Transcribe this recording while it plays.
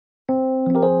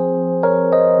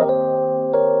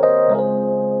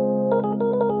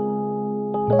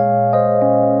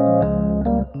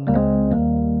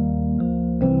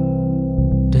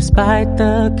Despite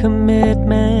the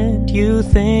commitment you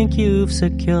think you've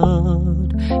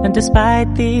secured, and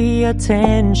despite the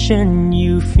attention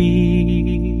you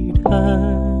feed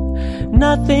her,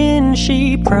 nothing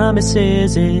she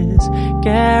promises is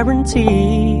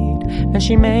guaranteed, and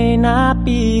she may not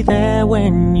be there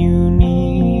when you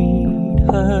need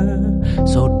her.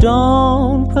 So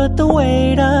don't put the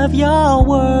weight of your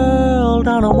world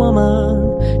on a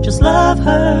woman. Just love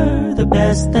her the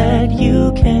best that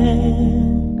you can.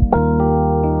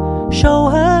 Show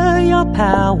her your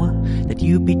power, that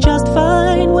you'd be just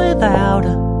fine without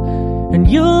her, and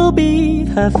you'll be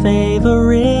her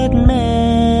favorite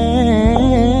man.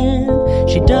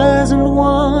 She doesn't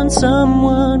want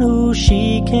someone who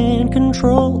she can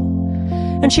control,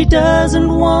 and she doesn't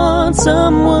want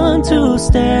someone to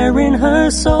stare in her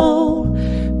soul.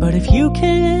 But if you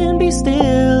can be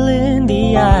still in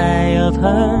the eye of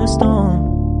her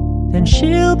storm, then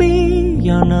she'll be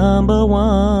your number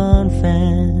one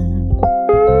fan.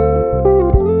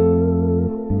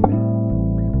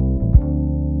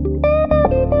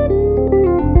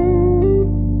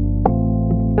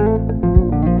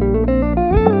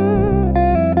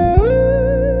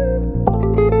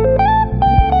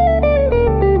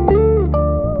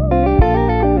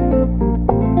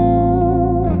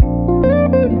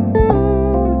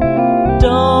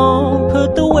 Don't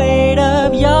put the weight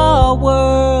of your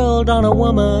world on a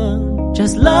woman.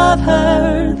 Just love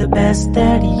her the best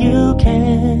that you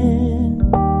can.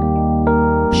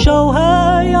 Show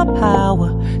her your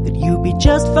power, that you'll be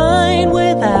just fine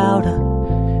without her,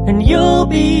 and you'll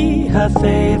be her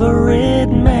favorite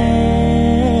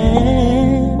man.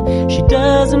 She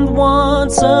doesn't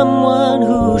want someone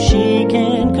who she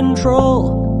can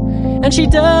control, and she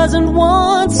doesn't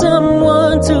want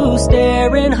someone to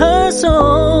stare in her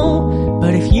soul.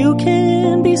 But if you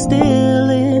can be still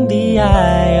in the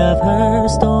eye of her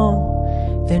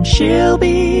storm, then she'll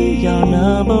be your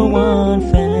number one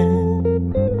fan.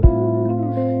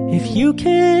 If you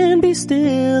can be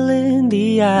still in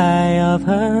the eye of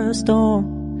her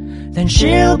storm, then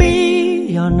she'll be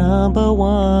your number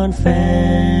one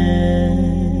fan.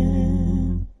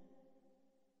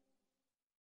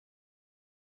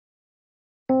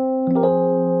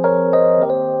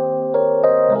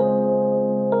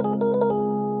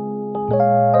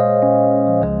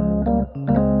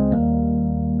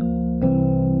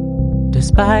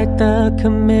 Despite the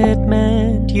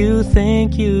commitment you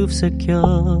think you've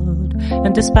secured,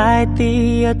 and despite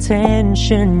the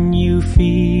attention you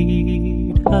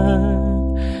feed her,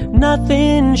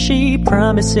 nothing she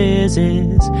promises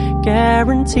is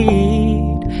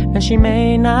guaranteed, and she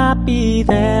may not be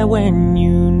there when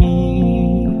you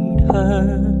need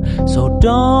her. So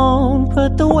don't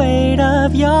put the weight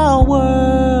of your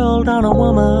world on a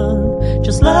woman.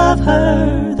 Just love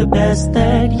her the best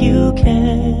that you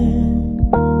can.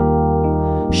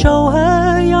 Show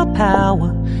her your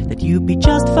power, that you'd be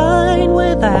just fine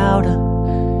without her,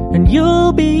 and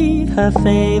you'll be her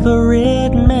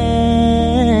favorite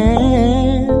man.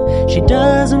 She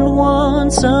doesn't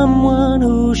want someone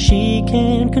who she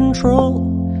can control,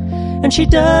 and she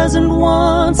doesn't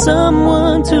want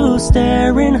someone to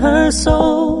stare in her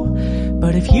soul.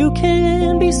 But if you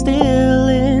can be still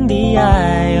in the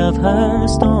eye of her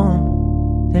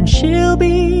storm, then she'll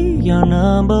be your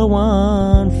number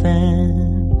one fan.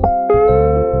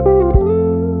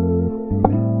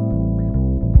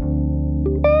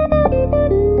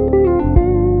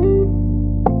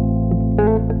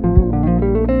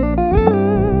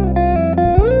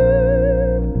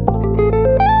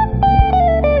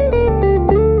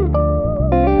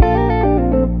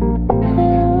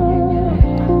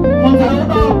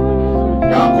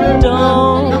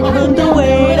 Don't put the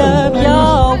weight of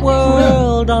your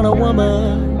world on a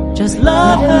woman. Just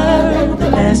love her the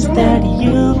best that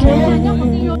you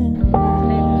can.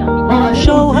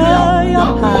 Show her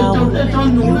your power,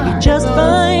 you'll be just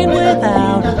fine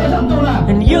without her,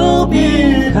 and you'll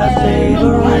be her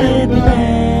favorite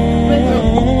man.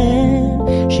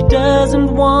 She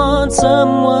doesn't want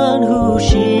someone who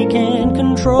she can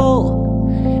control,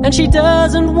 and she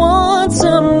doesn't want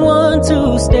someone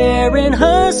to stare in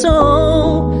her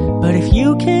soul. But if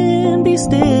you can be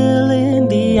still in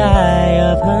the eye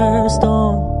of her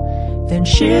storm, then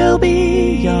she'll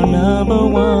be your number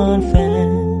one fan.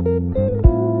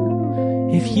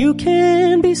 If you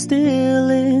can be still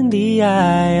in the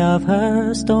eye of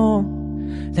her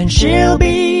storm, then she'll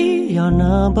be your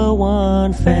number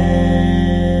one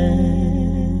fan.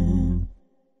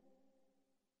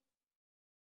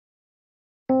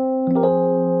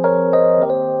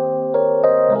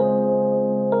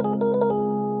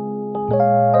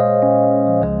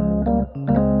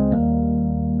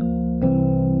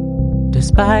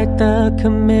 Despite the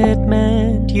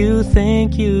commitment you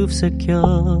think you've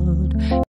secured,